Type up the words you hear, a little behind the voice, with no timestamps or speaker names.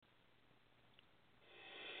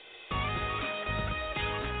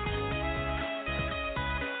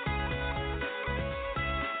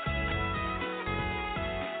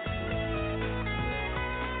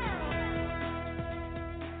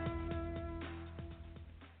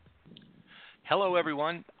Hello,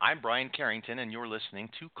 everyone. I'm Brian Carrington, and you're listening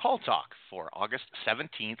to Call Talk for August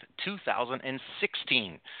 17th,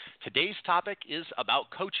 2016. Today's topic is about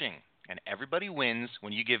coaching, and everybody wins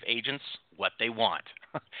when you give agents what they want.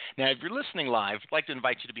 Now, if you're listening live, I'd like to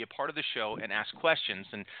invite you to be a part of the show and ask questions,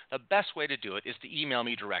 and the best way to do it is to email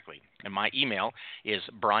me directly. And my email is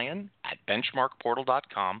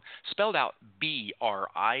brian@benchmarkportal.com, spelled out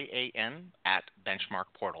BRIAN at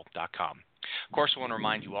benchmarkportal.com. Of course, I want to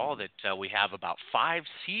remind you all that we have about 5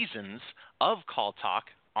 seasons of Call Talk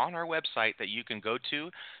on our website that you can go to,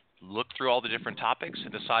 look through all the different topics,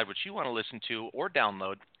 and decide what you want to listen to or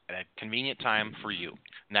download at a convenient time for you.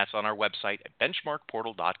 And that's on our website at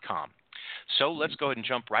benchmarkportal.com. So let's go ahead and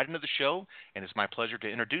jump right into the show, and it's my pleasure to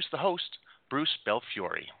introduce the host, Bruce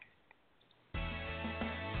Belfiore.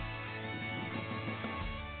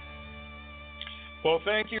 Well,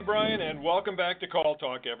 thank you, Brian, and welcome back to Call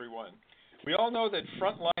Talk, everyone. We all know that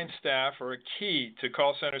frontline staff are a key to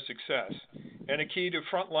call center success, and a key to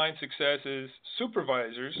frontline success is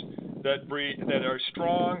supervisors that are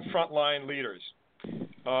strong frontline leaders.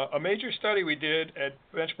 A major study we did at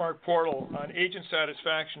Benchmark Portal on agent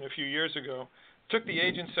satisfaction a few years ago took the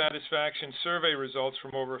agent satisfaction survey results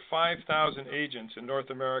from over 5,000 agents in North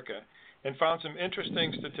America and found some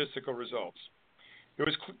interesting statistical results. It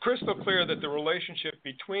was crystal clear that the relationship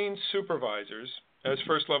between supervisors as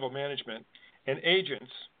first-level management and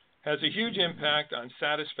agents has a huge impact on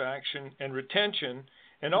satisfaction and retention,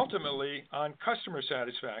 and ultimately on customer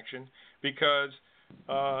satisfaction, because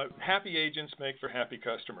happy agents make for happy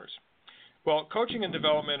customers. Well, coaching and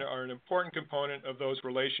development are an important component of those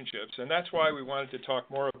relationships, and that's why we wanted to talk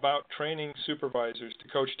more about training supervisors to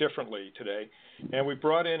coach differently today. And we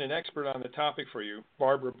brought in an expert on the topic for you,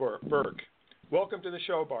 Barbara Burke. Welcome to the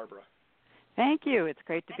show, Barbara. Thank you. It's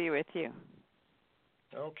great to be with you.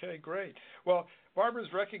 Okay, great. Well, Barbara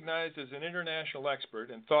is recognized as an international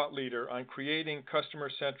expert and thought leader on creating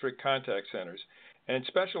customer-centric contact centers and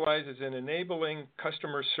specializes in enabling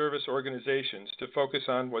customer service organizations to focus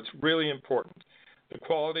on what's really important, the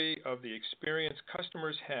quality of the experience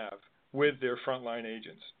customers have with their frontline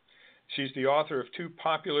agents. She's the author of 2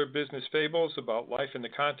 popular business fables about life in the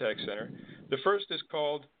contact center. The first is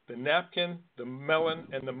called The Napkin, the Melon,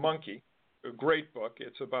 and the Monkey. A great book.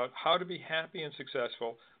 It's about how to be happy and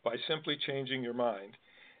successful by simply changing your mind.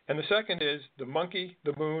 And the second is The Monkey,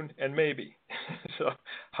 the Moon, and Maybe. So,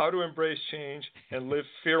 how to embrace change and live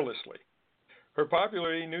fearlessly. Her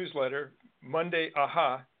popular newsletter, Monday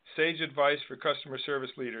Aha, Sage Advice for Customer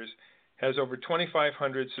Service Leaders, has over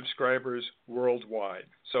 2,500 subscribers worldwide.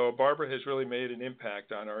 So Barbara has really made an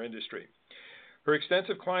impact on our industry. Her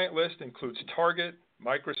extensive client list includes Target,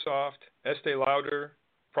 Microsoft, Estee Lauder,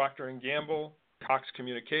 Procter & Gamble, Cox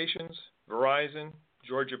Communications, Verizon,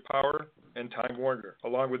 Georgia Power, and Time Warner,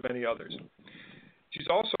 along with many others. She's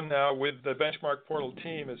also now with the Benchmark Portal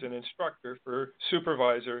team as an instructor for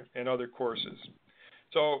supervisor and other courses.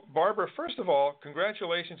 So, Barbara, first of all,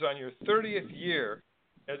 congratulations on your 30th year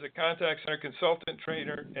as a contact center consultant,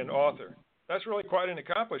 trainer, and author. That's really quite an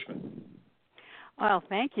accomplishment. Well,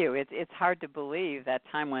 thank you. It's hard to believe that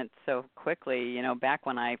time went so quickly. You know, back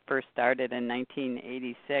when I first started in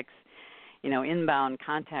 1986, inbound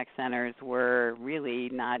contact centers were really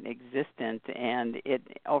not existent, and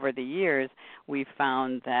over the years we've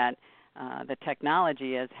found that the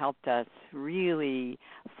technology has helped us really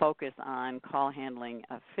focus on call handling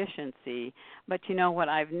efficiency. But what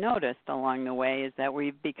I've noticed along the way is that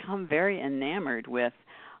we've become very enamored with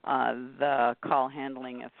the call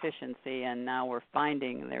handling efficiency, and now we're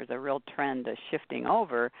finding there's a real trend of shifting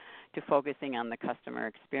over to focusing on the customer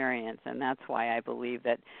experience, and that's why I believe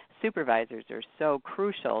that supervisors are so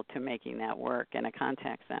crucial to making that work in a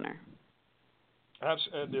contact center.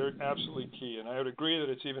 They're absolutely key, and I would agree that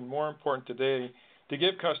it's even more important today to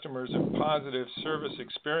give customers a positive service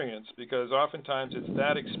experience, because oftentimes it's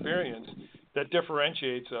that experience that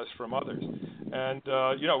differentiates us from others. And,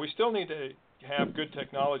 we still need to have good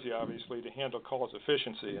technology, obviously, to handle calls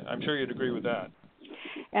efficiency. I'm sure you'd agree with that.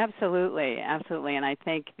 Absolutely, and I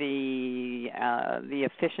think the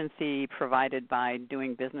efficiency provided by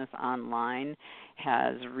doing business online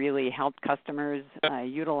has really helped customers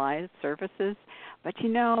utilize services. But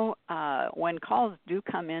when calls do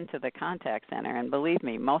come into the contact center, and believe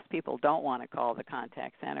me, most people don't want to call the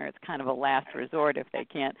contact center. It's kind of a last resort if they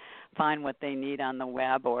can't find what they need on the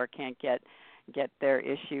web or can't get their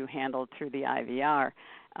issue handled through the IVR.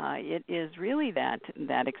 It is really that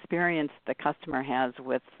experience the customer has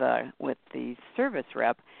with the service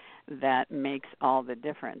rep that makes all the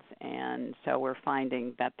difference. And so we're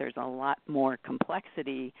finding that there's a lot more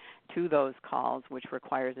complexity to those calls, which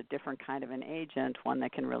requires a different kind of an agent, one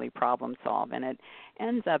that can really problem solve. And it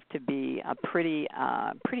ends up to be a pretty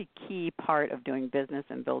key part of doing business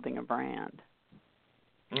and building a brand.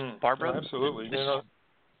 Barbara? Absolutely.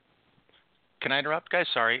 Can I interrupt, guys?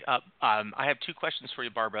 Sorry. I have two questions for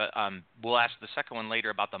you, Barbara. We'll ask the second one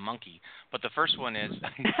later about the monkey. But the first one is,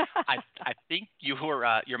 I think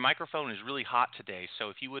your microphone is really hot today. So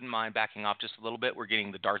if you wouldn't mind backing off just a little bit, we're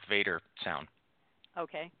getting the Darth Vader sound.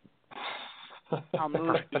 Okay. I'll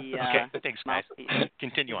move the okay, thanks, guys. mouthpiece.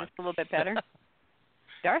 Continue on. Is this a little bit better?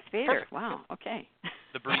 Darth Vader. Perfect. Wow. Okay.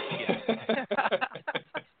 The yeah.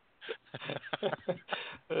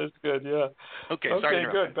 That's good, yeah. Okay, sorry.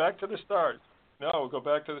 Okay, good. Back to the start. No, go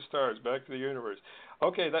back to the stars, back to the universe.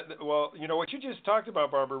 Okay, well, what you just talked about,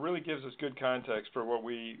 Barbara, really gives us good context for what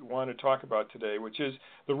we want to talk about today, which is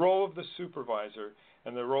the role of the supervisor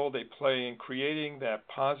and the role they play in creating that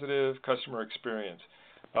positive customer experience.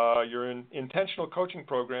 Your intentional coaching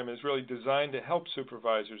program is really designed to help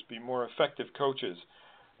supervisors be more effective coaches.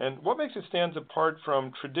 And what makes it stand apart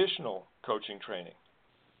from traditional coaching training?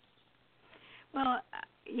 Well,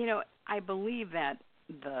 I believe that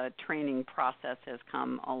the training process has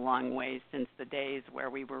come a long way since the days where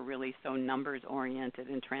we were really so numbers-oriented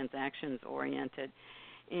and transactions-oriented.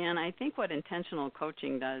 And I think what intentional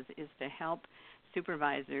coaching does is to help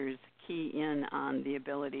supervisors key in on the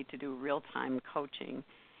ability to do real-time coaching.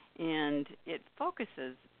 And it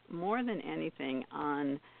focuses more than anything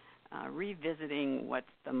on revisiting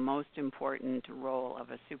what's the most important role of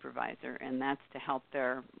a supervisor, and that's to help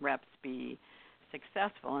their reps be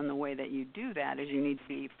successful. And the way that you do that is you need to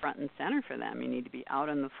be front and center for them. You need to be out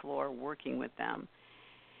on the floor working with them.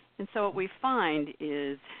 And so what we find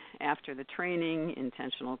is after the training,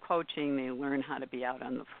 intentional coaching, they learn how to be out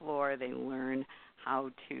on the floor. They learn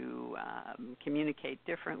how to communicate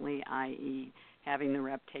differently, i.e. having the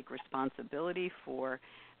rep take responsibility for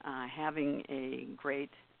having a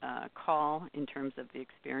great call in terms of the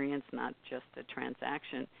experience, not just a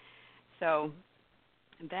transaction. So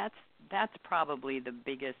that's probably the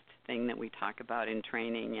biggest thing that we talk about in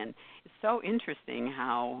training. And it's so interesting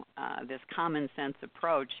how this common sense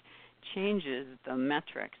approach changes the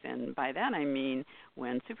metrics. And by that I mean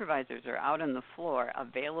when supervisors are out on the floor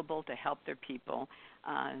available to help their people,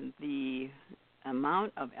 the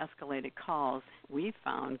amount of escalated calls we've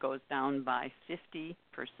found goes down by 50%.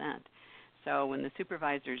 So when the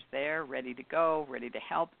supervisor's there, ready to go, ready to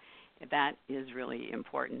help, that is really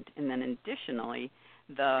important. And then additionally,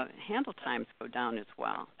 the handle times go down as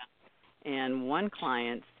well. And one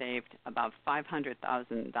client saved about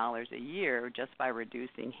 $500,000 a year just by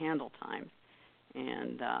reducing handle times.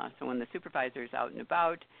 And so when the supervisor is out and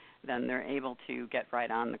about, then they're able to get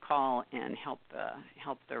right on the call and help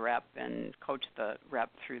the rep and coach the rep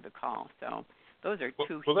through the call. So those are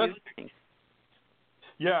two huge things.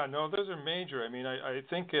 Yeah, no, those are major. I mean, I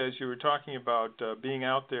think as you were talking about being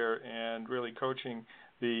out there and really coaching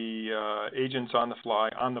the agents on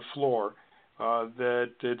the floor,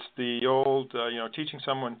 that it's the old, teaching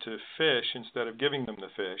someone to fish instead of giving them the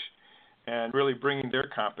fish, and really bringing their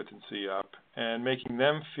competency up and making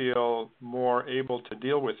them feel more able to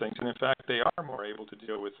deal with things. And in fact, they are more able to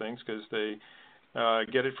deal with things because they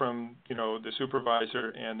get it from, the supervisor,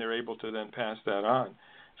 and they're able to then pass that on.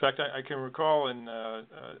 In fact, I can recall in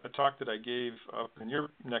a talk that I gave up in your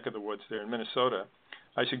neck of the woods there in Minnesota,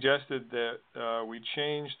 I suggested that we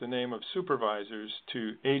change the name of supervisors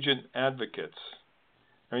to agent advocates.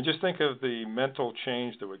 I mean, just think of the mental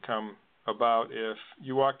change that would come about if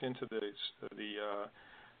you walked into the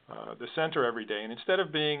center every day, and instead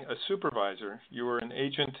of being a supervisor, you were an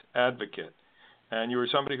agent advocate, and you were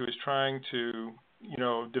somebody who was trying to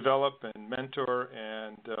develop and mentor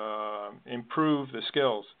and improve the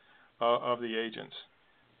skills of the agents.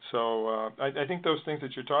 So I think those things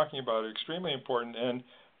that you're talking about are extremely important. And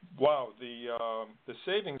wow, the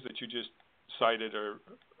savings that you just cited are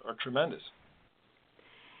tremendous.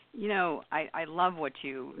 I love what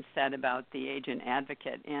you said about the agent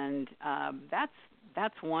advocate, and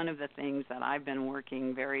that's one of the things that I've been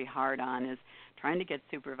working very hard on, is trying to get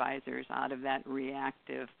supervisors out of that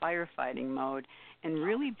reactive firefighting mode and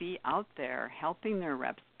really be out there helping their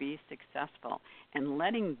reps be successful and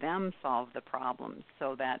letting them solve the problems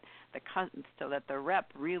so that the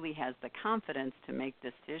rep really has the confidence to make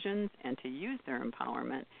decisions and to use their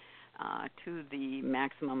empowerment to the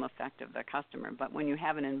maximum effect of the customer. But when you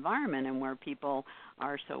have an environment in where people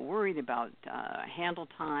are so worried about handle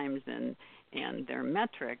times and and their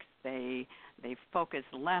metrics, they focus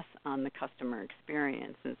less on the customer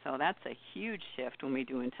experience. And so that's a huge shift when we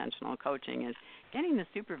do intentional coaching, is getting the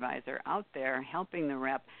supervisor out there, helping the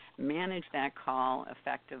rep manage that call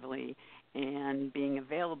effectively and being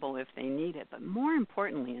available if they need it. But more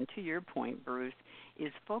importantly, and to your point, Bruce,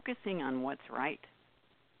 is focusing on what's right.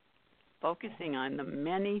 Focusing on the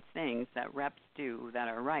many things that reps do that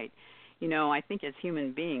are right. You know, I think as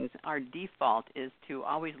human beings, our default is to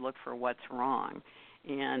always look for what's wrong.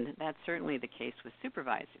 And that's certainly the case with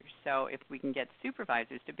supervisors. So if we can get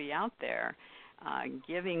supervisors to be out there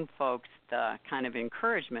giving folks the kind of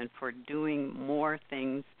encouragement for doing more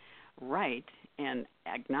things right and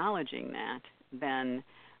acknowledging that, then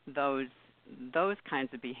those kinds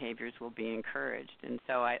of behaviors will be encouraged. And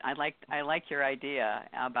so I like your idea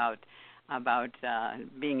about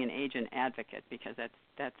being an agent advocate, because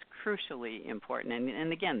that's crucially important.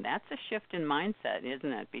 And again, that's a shift in mindset,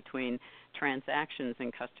 isn't it, between transactions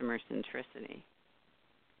and customer centricity?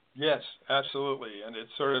 Yes, absolutely. And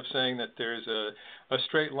it's sort of saying that there's a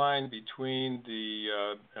straight line between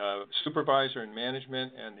the supervisor and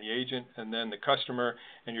management and the agent and then the customer,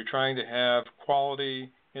 and you're trying to have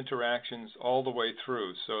quality interactions all the way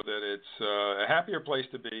through so that it's a happier place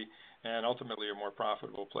to be and ultimately a more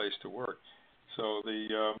profitable place to work. So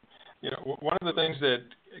one of the things that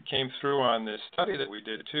came through on this study that we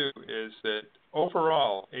did too is that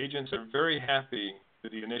overall agents are very happy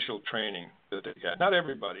with the initial training that they get. Not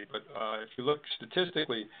everybody, but if you look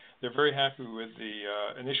statistically, they're very happy with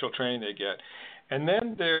the initial training they get. And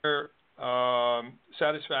then their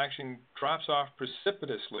satisfaction drops off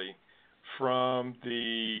precipitously from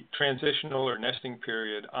the transitional or nesting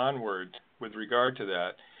period onward with regard to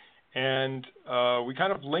that. And we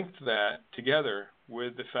kind of linked that together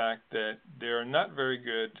with the fact that they're not very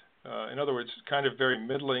good, in other words, kind of very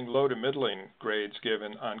middling, low to middling grades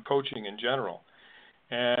given on coaching in general.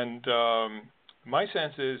 And my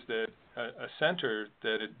sense is that a center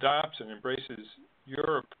that adopts and embraces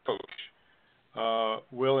your approach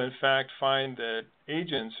will in fact find that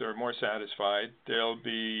agents are more satisfied, there'll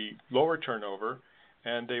be lower turnover,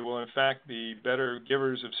 and they will in fact be better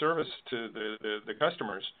givers of service to the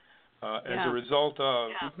customers as a result of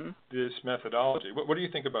this methodology. What do you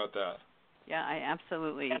think about that? Yeah, I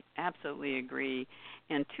absolutely agree.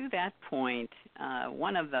 And to that point,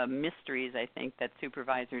 one of the mysteries I think that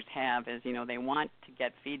supervisors have is, they want to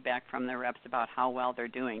get feedback from their reps about how well they're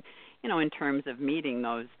doing, in terms of meeting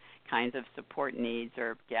those kinds of support needs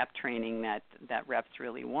or gap training that reps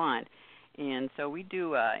really want. And so we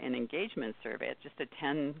do an engagement survey. It's just a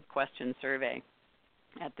 10-question survey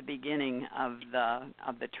at the beginning of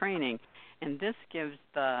the training, and this gives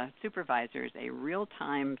the supervisors a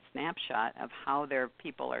real-time snapshot of how their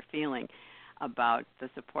people are feeling about the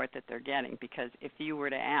support that they're getting. Because if you were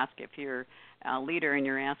to ask, if you're a leader and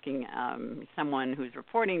you're asking someone who's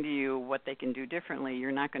reporting to you what they can do differently,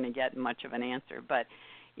 you're not going to get much of an answer. But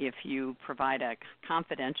if you provide a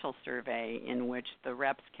confidential survey in which the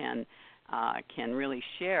reps can really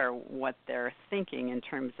share what they're thinking in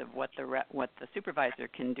terms of what the supervisor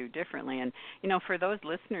can do differently. And, for those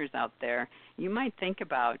listeners out there, you might think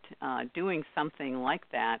about doing something like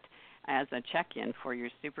that as a check-in for your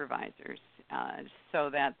supervisors so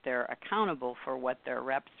that they're accountable for what their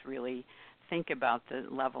reps really think about the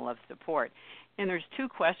level of support. And there's two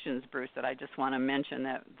questions, Bruce, that I just want to mention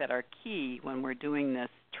that are key when we're doing this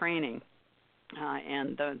training.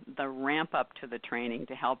 And the ramp up to the training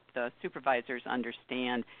to help the supervisors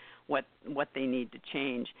understand what they need to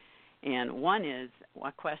change. And one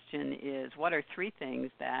question is, what are 3 things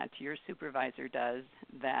that your supervisor does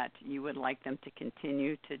that you would like them to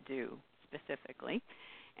continue to do specifically?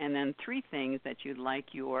 And then 3 things that you'd like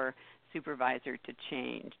your supervisor to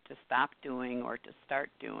change, to stop doing or to start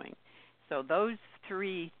doing. So those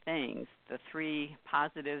 3 things, the 3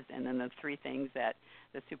 positives and then the 3 things that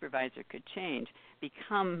the supervisor could change,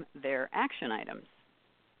 become their action items.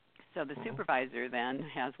 So the supervisor then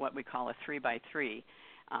has what we call a 3x3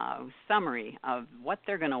 summary of what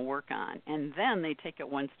they're going to work on, and then they take it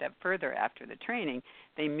one step further after the training.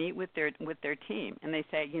 They meet with their team, and they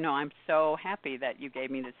say, I'm so happy that you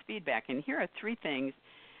gave me this feedback, and here are 3 things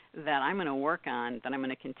that I'm going to work on, that I'm going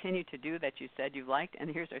to continue to do that you said you liked, and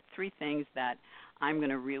here's 3 things that I'm going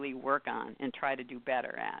to really work on and try to do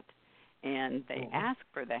better at. And they ask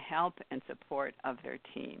for the help and support of their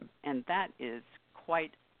team, and that is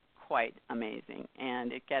quite amazing.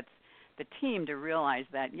 And it gets the team to realize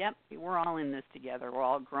that, yep, we're all in this together. We're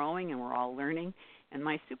all growing and we're all learning, and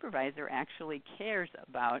my supervisor actually cares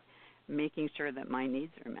about making sure that my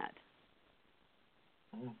needs are met.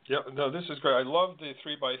 Yeah, no, this is great. I love the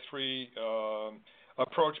 3x3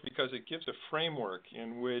 approach because it gives a framework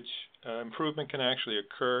in which improvement can actually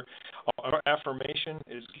occur. Affirmation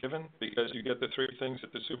is given because you get the three things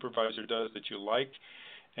that the supervisor does that you like.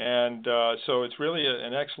 And so it's really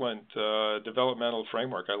an excellent developmental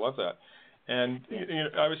framework. I love that. And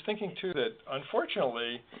I was thinking, too, that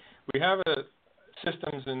unfortunately we have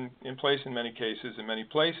systems in place in many cases, in many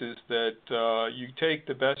places, that you take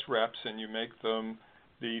the best reps and you make them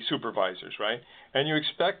the supervisors, right? And you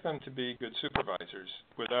expect them to be good supervisors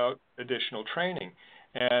without additional training.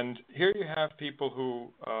 And here you have people who,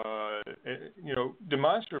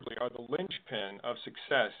 demonstrably are the linchpin of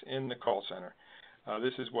success in the call center.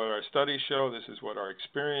 This is what our studies show. This is what our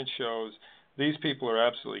experience shows. These people are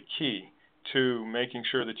absolutely key to making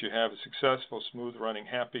sure that you have a successful, smooth-running,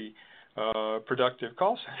 happy, productive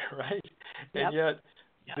call center, right? Yep. And yet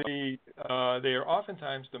they are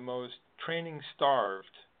oftentimes the most training-starved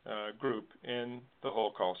group in the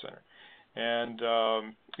whole call center. And,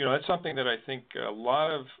 that's something that I think a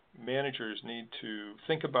lot of managers need to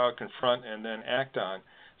think about, confront, and then act on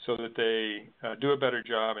so that they do a better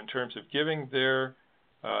job in terms of giving their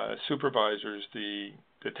supervisors the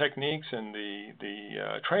techniques and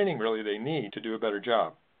the training really they need to do a better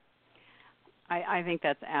job. I think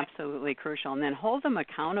that's absolutely crucial. And then hold them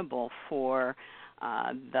accountable for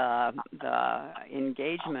the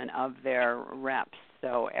engagement of their reps.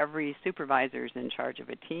 So every supervisor is in charge of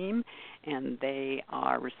a team, and they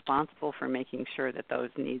are responsible for making sure that those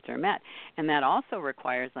needs are met. And that also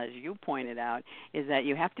requires, as you pointed out, is that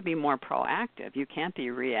you have to be more proactive. You can't be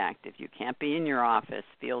reactive. You can't be in your office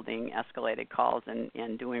fielding escalated calls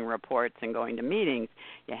and doing reports and going to meetings.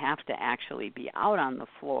 You have to actually be out on the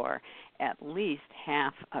floor at least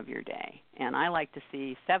half of your day. And I like to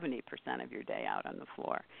see 70% of your day out on the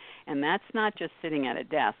floor. And that's not just sitting at a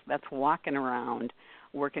desk. That's walking around,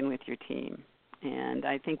 working with your team. And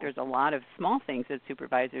I think there's a lot of small things that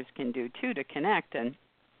supervisors can do, too, to connect. And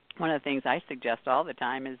one of the things I suggest all the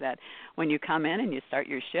time is that when you come in and you start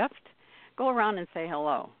your shift, go around and say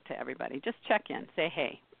hello to everybody. Just check in. Say,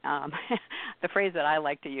 hey. The phrase that I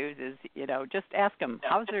like to use is, just ask them,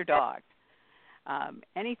 how's their dog?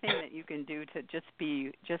 Anything that you can do to just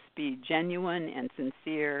be genuine and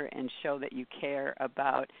sincere and show that you care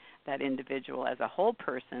about that individual as a whole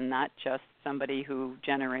person, not just somebody who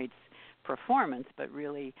generates performance, but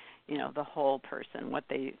really, the whole person, what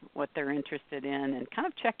they're interested in, and kind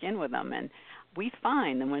of check in with them. And we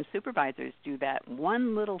find that when supervisors do that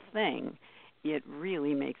one little thing, it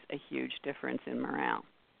really makes a huge difference in morale.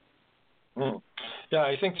 Mm. Yeah,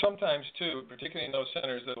 I think sometimes, too, particularly in those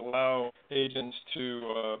centers that allow agents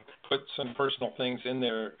to put some personal things in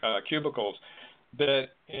their cubicles, that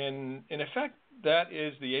in effect that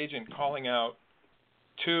is the agent calling out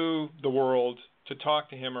to the world to talk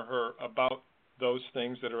to him or her about those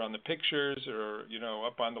things that are on the pictures or,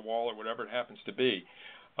 up on the wall or whatever it happens to be.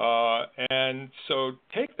 And so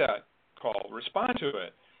take that call, respond to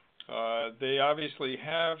it. They obviously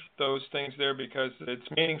have those things there because it's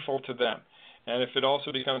meaningful to them. And if it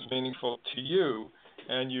also becomes meaningful to you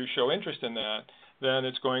and you show interest in that, then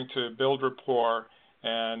it's going to build rapport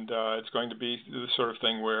and it's going to be the sort of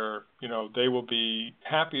thing where, they will be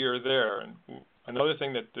happier there. And another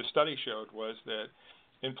thing that the study showed was that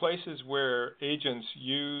in places where agents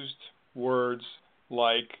used words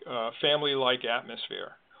like family-like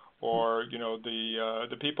atmosphere or,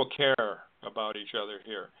 the people care about each other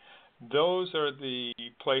here, those are the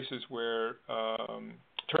places where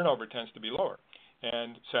turnover tends to be lower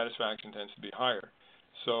and satisfaction tends to be higher.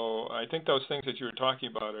 So I think those things that you were talking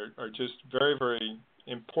about are just very, very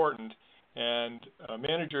important, and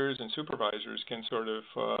managers and supervisors can sort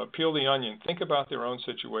of peel the onion, think about their own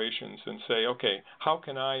situations and say, okay, how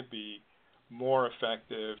can I be more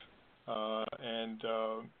effective and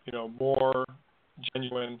more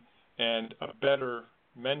genuine and a better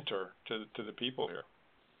mentor to the people here.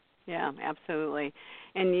 Yeah, absolutely.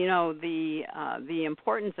 And the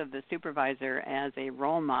importance of the supervisor as a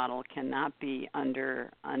role model cannot be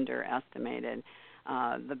underestimated.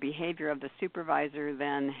 The behavior of the supervisor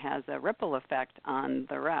then has a ripple effect on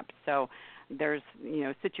the reps. So there's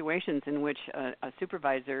situations in which a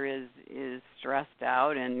supervisor is stressed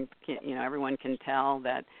out, and everyone can tell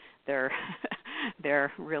that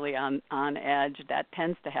they're really on edge. That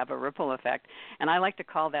tends to have a ripple effect, and I like to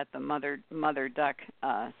call that the mother duck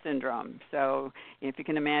syndrome. So if you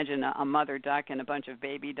can imagine a mother duck and a bunch of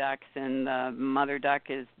baby ducks, and the mother duck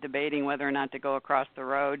is debating whether or not to go across the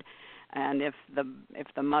road, and if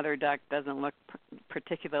the mother duck doesn't look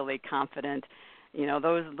particularly confident,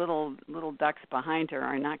 those little ducks behind her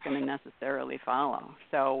are not going to necessarily follow.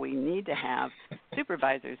 So we need to have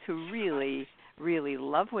supervisors who really really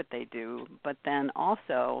love what they do, but then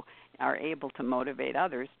also are able to motivate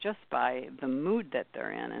others just by the mood that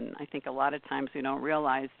they're in. And I think a lot of times we don't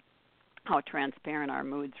realize how transparent our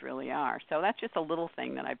moods really are. So that's just a little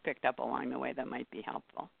thing that I picked up along the way that might be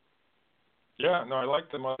helpful. Yeah, no, I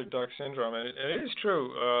like the mother duck syndrome, and it is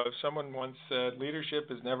true. Someone once said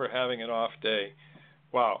leadership is never having an off day.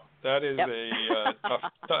 Wow, that is Yep. a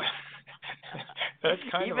tough. That's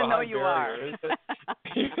kind Even of a though high you barrier, are. isn't it?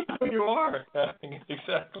 Even though you are,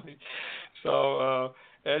 exactly. So,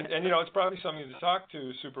 and it's probably something to talk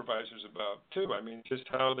to supervisors about too. I mean, just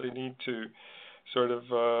how they need to sort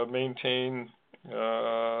of maintain,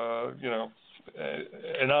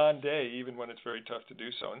 an on day, even when it's very tough to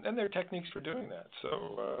do so. And there are techniques for doing that.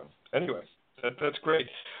 So anyway, that's great.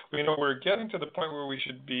 We're getting to the point where we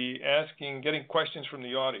should be getting questions from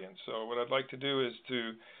the audience. So what I'd like to do is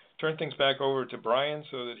to turn things back over to Brian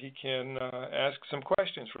so that he can ask some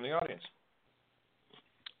questions from the audience.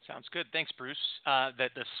 Sounds good. Thanks, Bruce.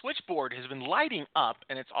 The switchboard has been lighting up,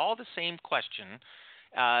 and it's all the same question.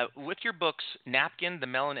 With your books, Napkin, The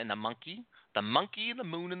Melon, and The Monkey, The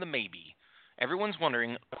Moon, and The Maybe, everyone's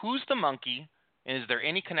wondering, who's the monkey, and is there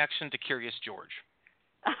any connection to Curious George?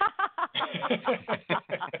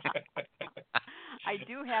 I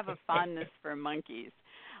do have a fondness for monkeys.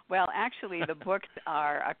 Well, actually, the books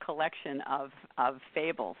are a collection of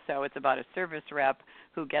fables. So it's about a service rep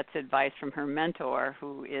who gets advice from her mentor,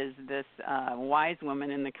 who is this wise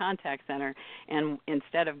woman in the contact center. And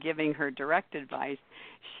instead of giving her direct advice,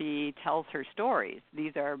 she tells her stories.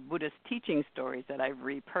 These are Buddhist teaching stories that I've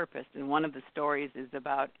repurposed. And one of the stories is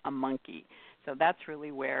about a monkey. So that's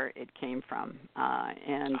really where it came from.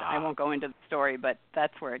 And I won't go into the story, but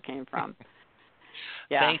that's where it came from.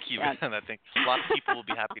 Yeah, Thank you. Yeah. I think a lot of people will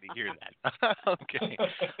be happy to hear that. Okay.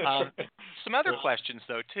 Some other questions,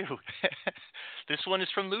 though, too. This one is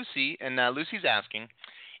from Lucy, and Lucy's asking,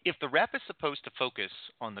 if the rep is supposed to focus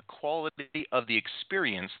on the quality of the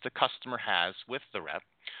experience the customer has with the rep,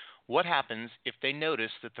 what happens if they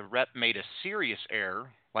notice that the rep made a serious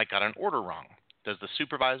error, like got an order wrong? Does the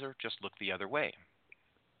supervisor just look the other way?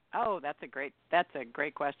 Oh, that's a great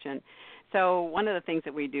question. So one of the things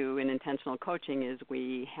that we do in intentional coaching is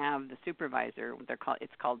we have the supervisor.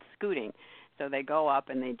 It's called scooting. So they go up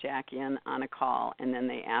and they jack in on a call, and then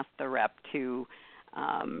they ask the rep to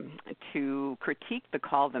critique the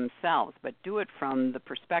call themselves, but do it from the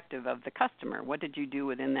perspective of the customer. What did you do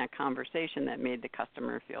within that conversation that made the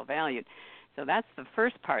customer feel valued? So that's the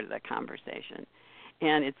first part of the conversation.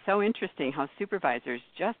 And it's so interesting how supervisors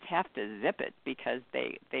just have to zip it because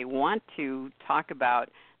they want to talk about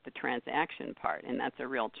the transaction part, and that's a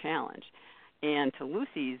real challenge. And to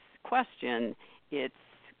Lucy's question, it's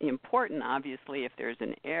important, obviously, if there's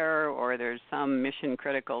an error or there's some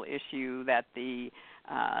mission-critical issue that the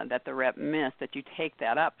rep missed, that you take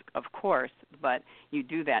that up, of course, but you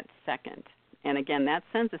do that second. And again, that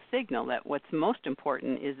sends a signal that what's most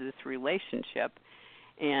important is this relationship.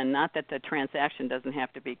 And not that the transaction doesn't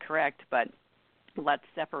have to be correct, but let's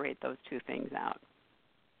separate those two things out.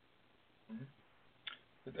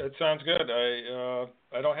 That sounds good.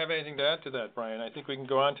 I don't have anything to add to that, Brian. I think we can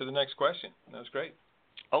go on to the next question. That was great.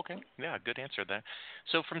 Okay. Yeah, good answer there.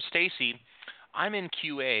 So from Stacy, I'm in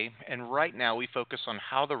QA, and right now we focus on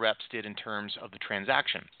how the reps did in terms of the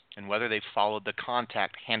transaction and whether they followed the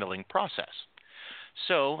contact handling process.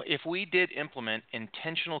 So if we did implement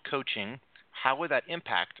intentional coaching, how would that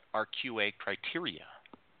impact our QA criteria?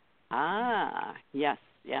 Yes.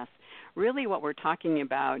 Really what we're talking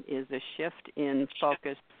about is a shift in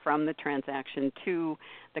focus from the transaction to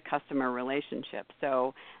the customer relationship.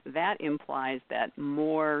 So that implies that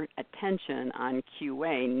more attention on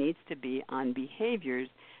QA needs to be on behaviors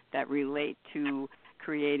that relate to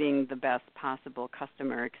creating the best possible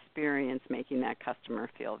customer experience, making that customer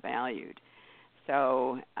feel valued.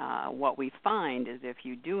 So what we find is if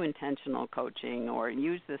you do intentional coaching or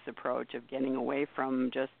use this approach of getting away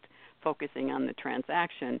from just focusing on the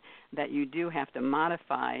transaction, that you do have to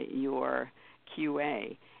modify your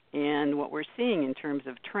QA. And what we're seeing in terms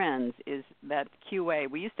of trends is that QA,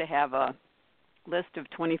 we used to have a list of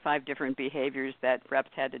 25 different behaviors that reps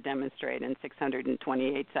had to demonstrate in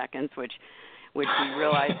 628 seconds, which we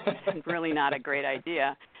realized is really not a great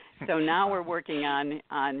idea. So now we're working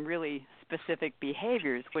on really specific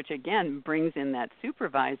behaviors, which again brings in that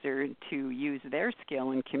supervisor to use their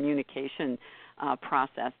skill and communication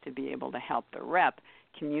process to be able to help the rep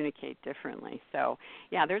communicate differently. So,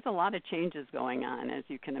 yeah, there's a lot of changes going on, as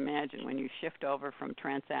you can imagine. When you shift over from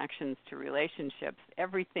transactions to relationships,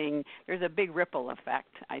 there's a big ripple effect,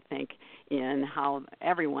 I think, in how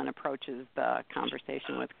everyone approaches the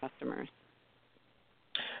conversation with customers.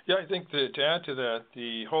 Yeah, I think that to add to that,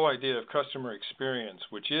 the whole idea of customer experience,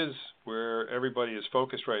 which is where everybody is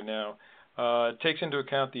focused right now, takes into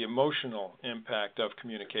account the emotional impact of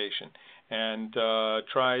communication and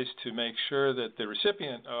tries to make sure that the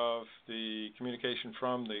recipient of the communication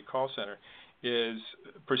from the call center is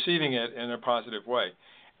perceiving it in a positive way.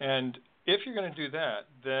 And if you're going to do that,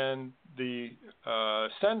 then the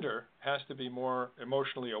sender has to be more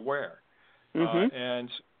emotionally aware. And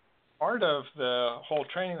part of the whole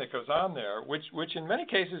training that goes on there, which in many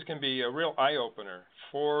cases can be a real eye-opener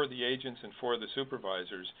for the agents and for the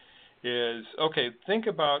supervisors, is, okay, think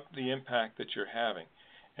about the impact that you're having.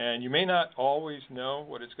 And you may not always know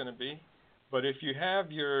what it's going to be, but if you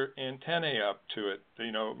have your antennae up to it,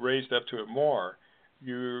 raised up to it more,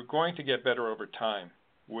 you're going to get better over time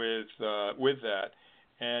with that.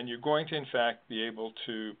 And you're going to, in fact, be able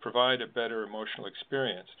to provide a better emotional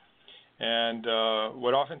experience. And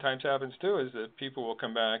what oftentimes happens, too, is that people will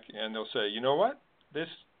come back and they'll say, you know what, this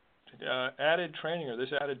added training or this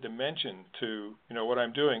added dimension to, what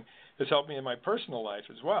I'm doing has helped me in my personal life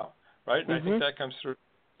as well, right? And I think that comes through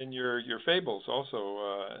in your fables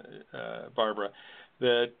also, Barbara,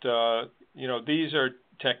 that, these are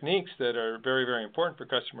techniques that are very, very important for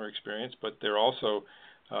customer experience, but they're also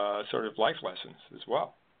sort of life lessons as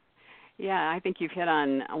well. Yeah, I think you've hit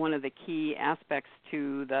on one of the key aspects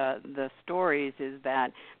to the stories is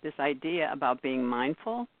that this idea about being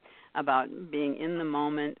mindful, about being in the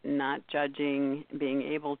moment, not judging, being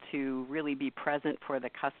able to really be present for the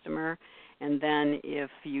customer. And then if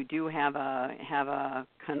you do have a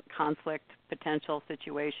conflict potential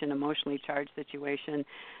situation, emotionally charged situation,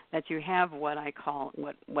 that you have what I call,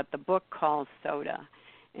 what the book calls SOTA.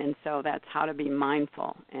 And so that's how to be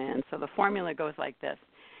mindful. And so the formula goes like this.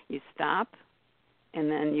 You stop,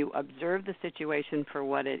 and then you observe the situation for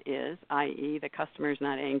what it is, i.e. the customer's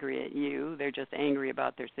not angry at you, they're just angry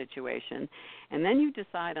about their situation. And then you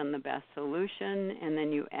decide on the best solution, and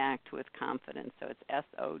then you act with confidence. So it's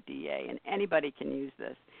SODA, and anybody can use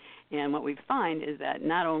this. And what we find is that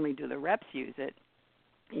not only do the reps use it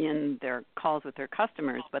in their calls with their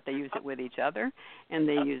customers, but they use it with each other, and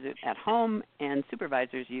they use it at home, and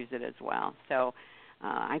supervisors use it as well. So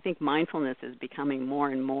I think mindfulness is becoming more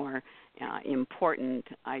and more important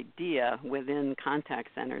idea within contact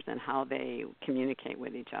centers and how they communicate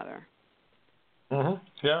with each other.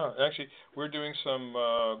 Yeah, actually, we're doing some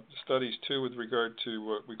studies, too, with regard to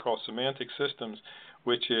what we call semantic systems,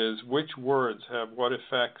 which is which words have what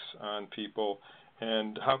effects on people,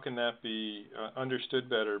 and how can that be understood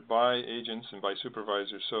better by agents and by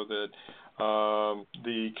supervisors so that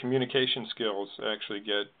the communication skills actually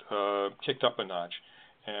get kicked up a notch.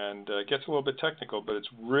 And it gets a little bit technical, but it's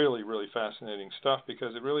really, really fascinating stuff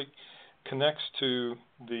because it really connects to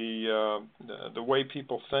the way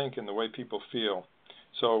people think and the way people feel.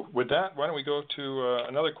 So with that, why don't we go to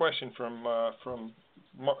another question from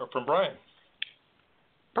Brian?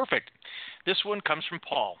 Perfect. This one comes from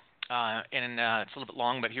Paul, and it's a little bit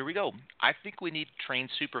long, but here we go. I think we need to train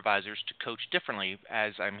supervisors to coach differently,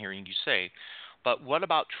 as I'm hearing you say. But what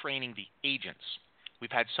about training the agents?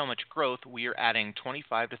 We've had so much growth, we are adding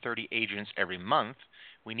 25 to 30 agents every month.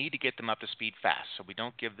 We need to get them up to speed fast so we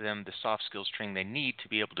don't give them the soft skills training they need to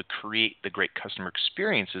be able to create the great customer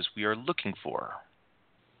experiences we are looking for.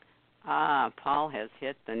 Paul has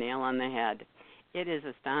hit the nail on the head. It is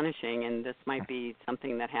astonishing, and this might be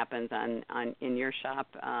something that happens in your shop,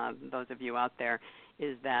 those of you out there,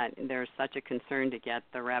 is that there's such a concern to get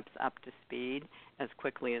the reps up to speed as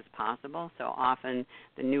quickly as possible. So often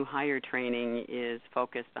the new hire training is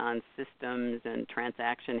focused on systems and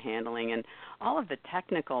transaction handling and all of the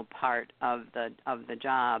technical part of the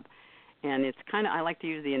job. And it's kind of, I like to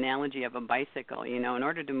use the analogy of a bicycle. In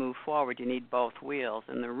order to move forward, you need both wheels.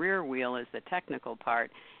 And the rear wheel is the technical part,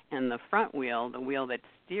 and the front wheel, the wheel that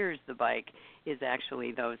steers the bike, is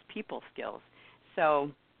actually those people skills.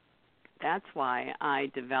 So that's why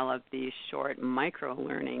I developed these short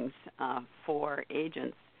micro-learnings for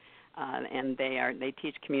agents, and they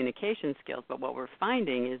teach communication skills. But what we're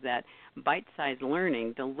finding is that bite-sized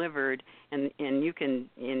learning delivered, and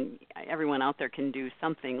everyone out there can do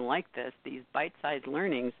something like this. These bite-sized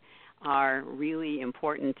learnings are really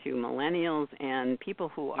important to millennials and people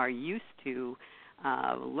who are used to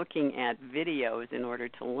looking at videos in order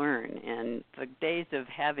to learn. And the days of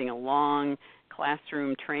having a long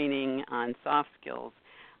classroom training on soft skills,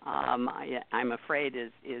 I'm afraid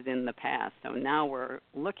is in the past. So now we're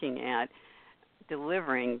looking at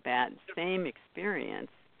delivering that same experience,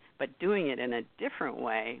 but doing it in a different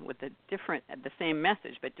way with the same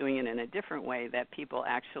message, but doing it in a different way that people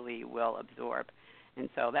actually will absorb. And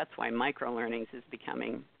so that's why micro-learnings is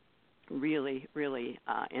becoming really, really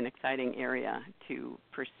an exciting area to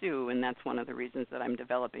pursue, and that's one of the reasons that I'm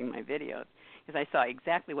developing my videos, because I saw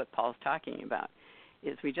exactly what Paul's talking about,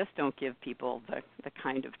 is we just don't give people the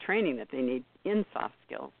kind of training that they need in soft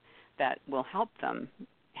skills that will help them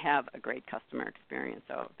have a great customer experience.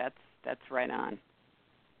 So that's right on.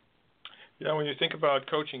 Yeah, when you think about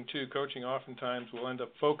coaching too, coaching oftentimes will end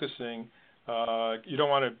up focusing. You don't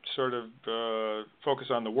want to sort of focus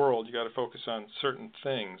on the world. You got to focus on certain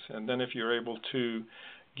things, and then if you're able to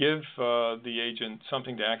give the agent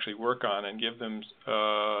something to actually work on and give them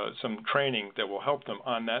some training that will help them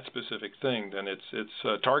on that specific thing, then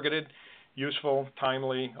it's targeted, useful,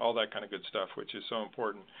 timely, all that kind of good stuff, which is so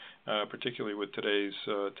important, particularly with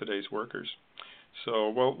today's workers. So,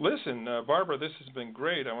 well, listen, Barbara, this has been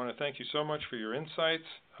great. I want to thank you so much for your insights.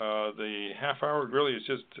 The half hour really is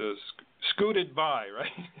just scooted by,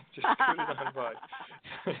 right? Just scooted on by.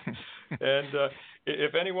 And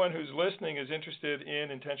if anyone who's listening is interested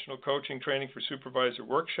in intentional coaching training for supervisor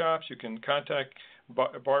workshops, you can contact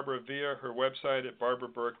Barbara via her website at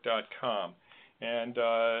barbaraburke.com. And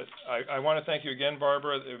I want to thank you again,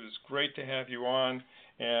 Barbara. It was great to have you on,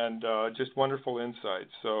 and just wonderful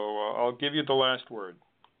insights. So I'll give you the last word.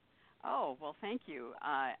 Oh, well, thank you.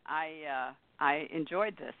 I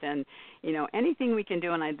enjoyed this, and anything we can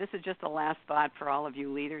do, and this is just the last thought for all of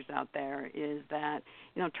you leaders out there, is that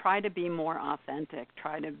try to be more authentic,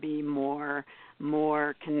 try to be more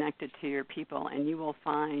connected to your people, and you will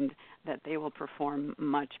find that they will perform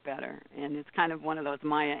much better. And it's kind of one of those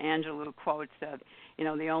Maya Angelou quotes that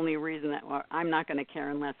the only reason that I'm not going to care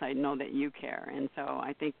unless I know that you care. And so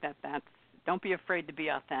I think that's don't be afraid to be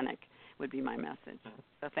authentic would be my message.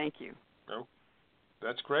 So thank you. Oh,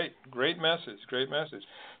 that's great. Great message. Great message.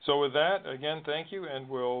 So with that, again, thank you, and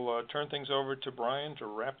we'll turn things over to Brian to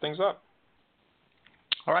wrap things up.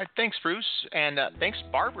 All right. Thanks, Bruce. And thanks,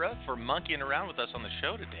 Barbara, for monkeying around with us on the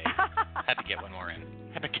show today. Had to get one more in.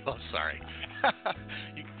 Sorry.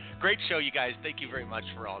 Great show, you guys. Thank you very much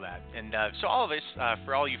for all that. And so all of us,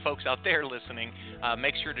 for all you folks out there listening,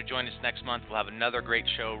 make sure to join us next month. We'll have another great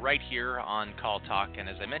show right here on Call Talk. And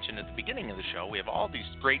as I mentioned at the beginning of the show, we have all these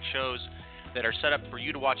great shows that are set up for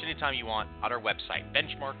you to watch anytime you want on our website,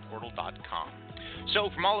 benchmarkportal.com.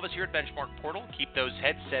 So from all of us here at Benchmark Portal, keep those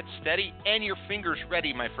headsets steady and your fingers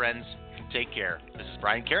ready, my friends. Take care. This is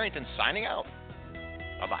Brian Carrington signing out.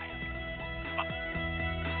 Bye-bye.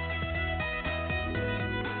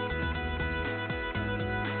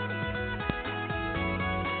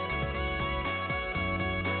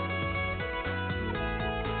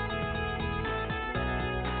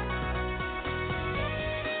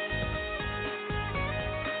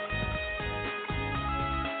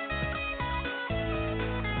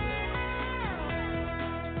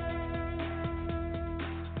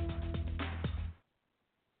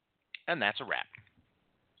 And that's a wrap.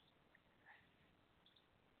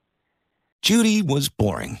 Judy was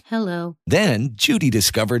boring. Hello. Then Judy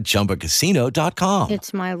discovered ChumbaCasino.com.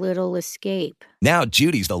 It's my little escape. Now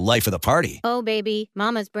Judy's the life of the party. Oh, baby,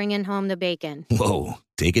 mama's bringing home the bacon. Whoa,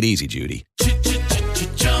 take it easy, Judy.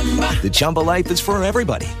 The Chumba life is for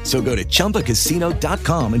everybody. So go to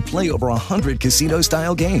ChumbaCasino.com and play over 100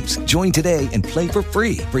 casino-style games. Join today and play for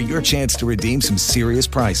free for your chance to redeem some serious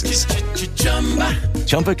prizes.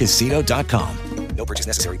 ChumbaCasino.com. No purchase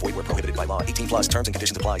necessary. Void where prohibited by law. 18+ terms and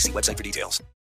conditions apply. See website for details.